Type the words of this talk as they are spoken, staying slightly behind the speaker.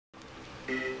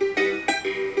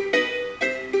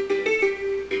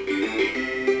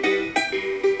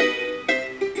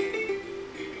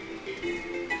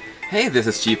Hey, this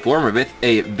is Chief Former with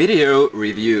a video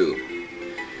review.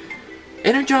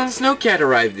 Energon Snowcat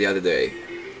arrived the other day,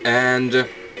 and,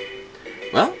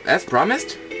 well, as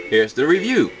promised, here's the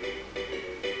review.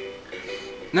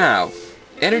 Now,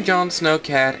 Energon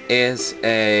Snowcat is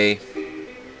a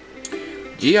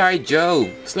G.I.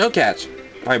 Joe Snowcat,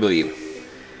 I believe.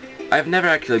 I've never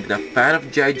actually been a fan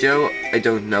of G.I. Joe. I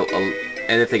don't know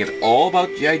anything at all about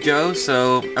G.I. Joe,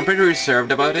 so I'm pretty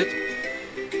reserved about it.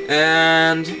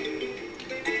 And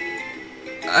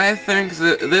I think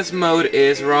this mode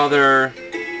is rather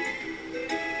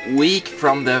weak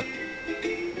from the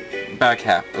back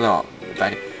half. No,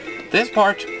 this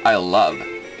part I love.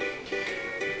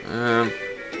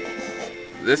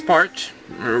 This part,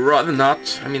 rather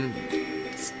not. I mean,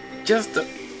 it's just a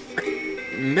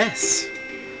mess.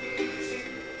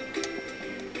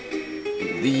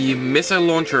 The missile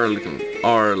launcher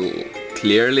are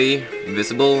clearly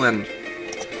visible, and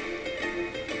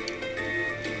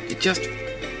it just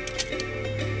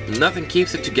nothing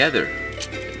keeps it together.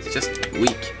 It's just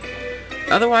weak.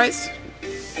 Otherwise,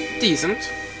 decent.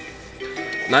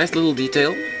 Nice little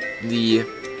detail. The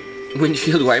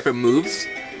windshield wiper moves,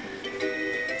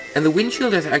 and the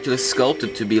windshield is actually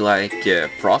sculpted to be like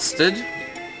frosted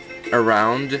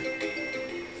around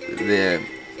the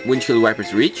windshield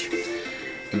wiper's reach.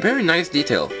 Very nice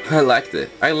detail. I like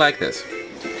this.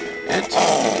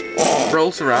 It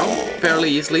rolls around fairly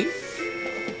easily.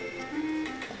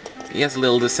 He has a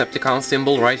little Decepticon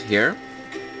symbol right here.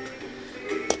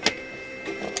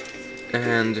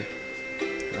 And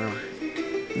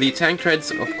the tank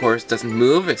treads, of course, doesn't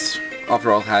move. It's,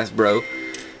 after all, Hasbro.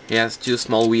 He has two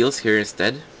small wheels here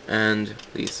instead, and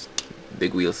these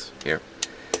big wheels here.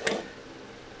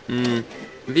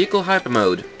 Vehicle hyper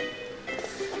mode.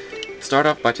 Start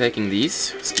off by taking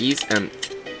these skis and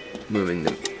moving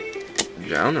them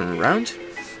down and around.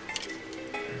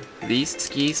 These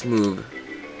skis move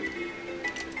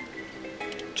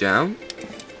down,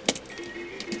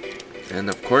 and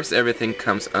of course everything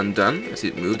comes undone as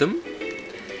you move them,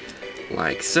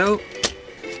 like so.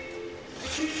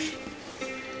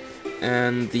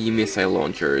 And the missile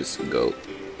launchers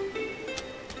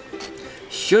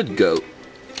should go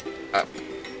up.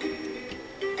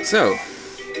 So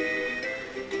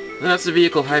that's the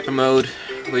vehicle hyper mode,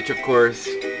 which of course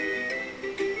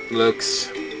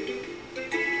looks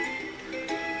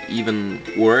even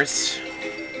worse.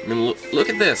 I mean, look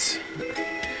at this.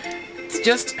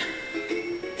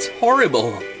 It's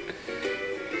horrible.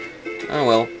 Oh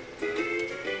well.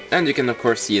 And you can of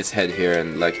course see his head here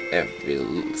and like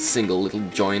every single little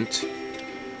joint.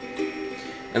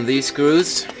 And these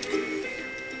screws,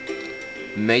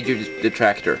 major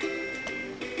detractor.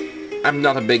 I'm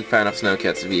not a big fan of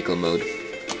Snowcat's vehicle mode.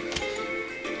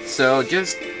 So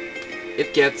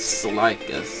it gets like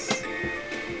a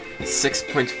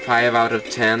 6.5 out of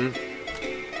 10.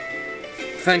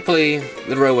 Thankfully,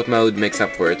 the robot mode makes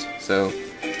up for it, so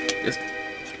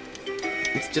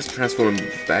let's just transform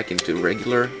back into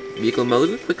regular vehicle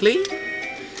mode quickly.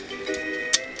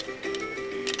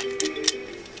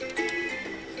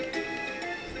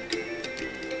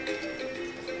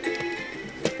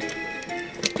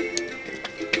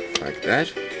 Like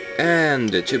that.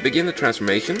 And to begin the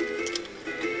transformation,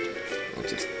 I'll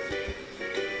just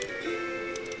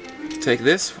take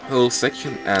this whole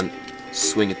section and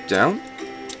swing it down.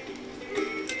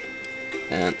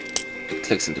 And it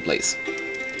clicks into place.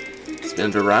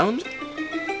 Spin it around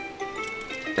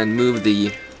and move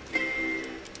the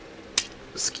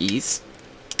skis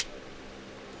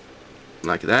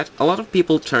like that. A lot of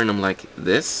people turn them like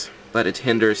this, but it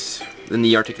hinders the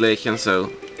knee articulation,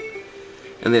 so,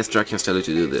 and the instructions tell you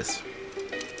to do this.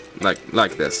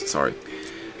 Like this, sorry.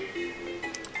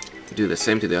 Do the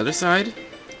same to the other side.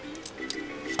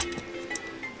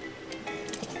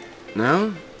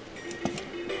 Now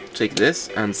take this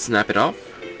and snap it off,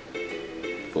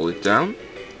 fold it down,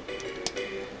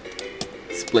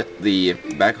 split the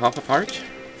back half apart,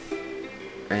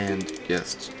 and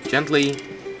just gently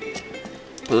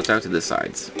pull it out to the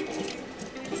sides.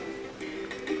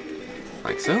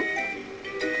 Like so.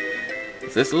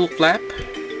 This little flap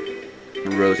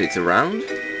rotates around.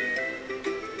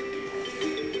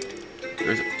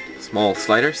 There's small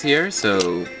sliders here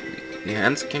so the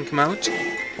hands can come out.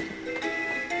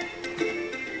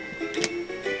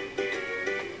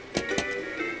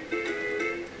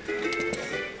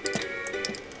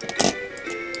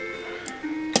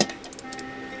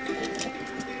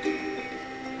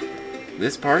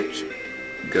 This part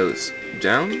goes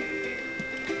down,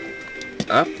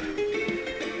 up,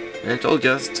 and it all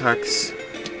just tucks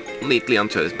neatly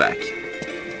onto his back.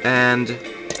 And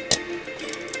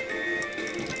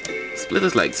split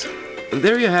his legs. And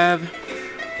there you have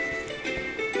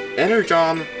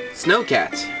Energon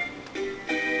Snowcat.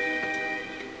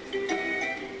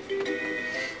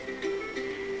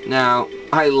 Now,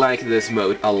 I like this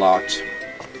mode a lot.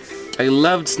 I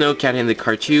loved Snowcat in the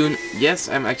cartoon. Yes,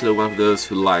 I'm actually one of those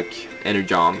who like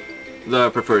Energon, the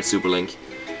preferred Super Link.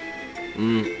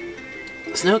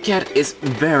 Snowcat is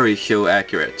very show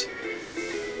accurate.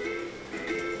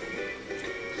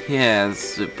 He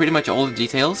has pretty much all the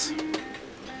details,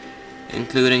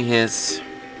 including his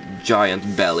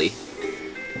giant belly.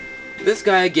 This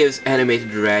guy gives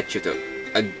animated Ratchet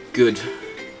a good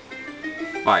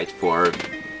fight for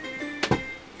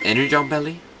Energon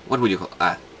belly? What would you call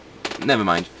never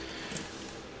mind.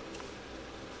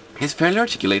 He's fairly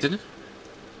articulated.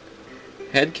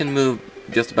 Head can move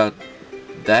just about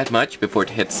that much before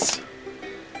it hits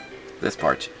this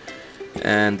part.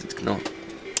 And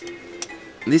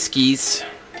these skis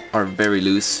are very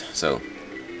loose, so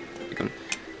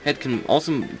head can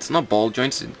also, it's not ball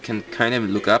joints, it can kind of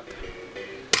look up.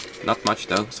 Not much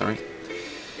though, sorry.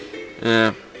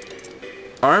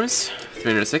 Arms,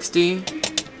 360,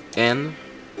 in,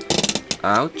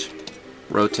 out,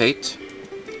 rotate,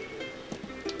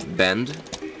 bend,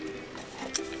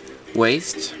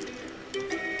 waist,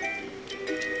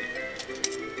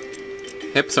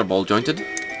 hips are ball jointed,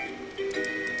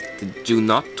 they do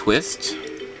not twist,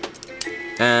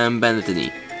 and bend at the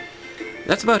knee.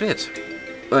 That's about it,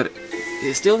 but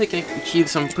still he can achieve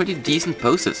some pretty decent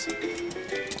poses.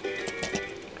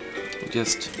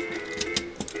 Just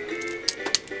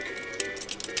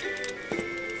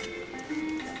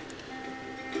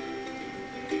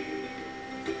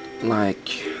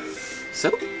like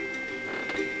so.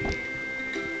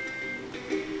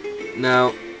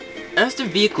 Now, as the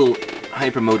vehicle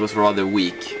hyper mode was rather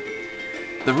weak,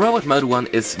 the robot mode one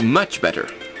is much better.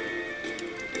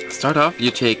 Start off,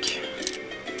 you take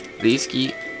these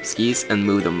skis and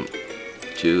move them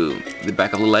to the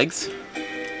back of the legs,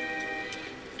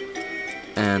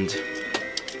 and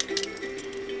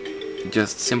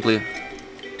just simply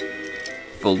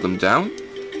fold them down.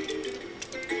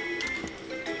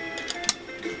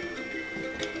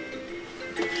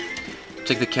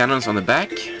 Take the cannons on the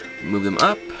back, move them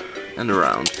up and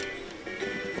around,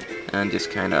 and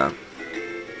just kinda,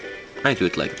 I do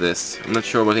it like this. I'm not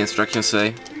sure what the instructions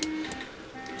say.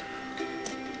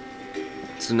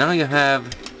 So now you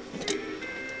have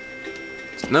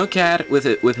Snowcat with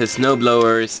his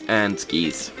snowblowers and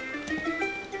skis,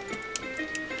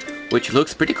 which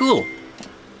looks pretty cool.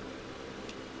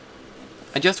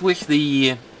 I just wish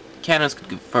the cannons could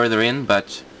go further in,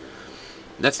 but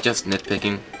that's just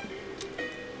nitpicking.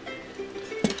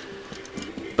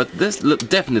 But this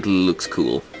definitely looks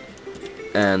cool,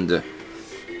 and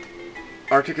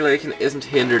articulation isn't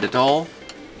hindered at all.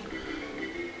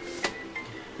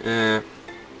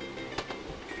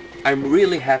 I'm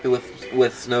really happy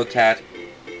with Snowcat.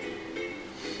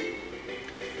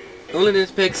 Only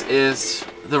nitpicks is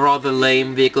the rather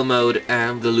lame vehicle mode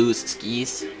and the loose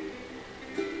skis.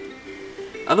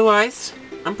 Otherwise,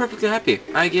 I'm perfectly happy.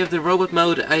 I give the robot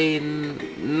mode a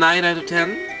 9 out of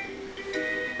 10.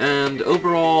 And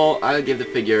overall, I'll give the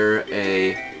figure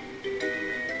a,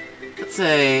 let's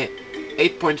say,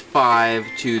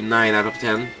 8.5 to 9 out of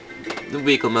 10. The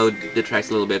vehicle mode detracts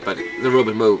a little bit, but the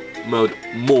robot mode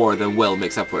more than well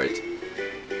makes up for it.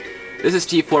 This is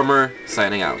T-Former,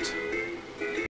 signing out.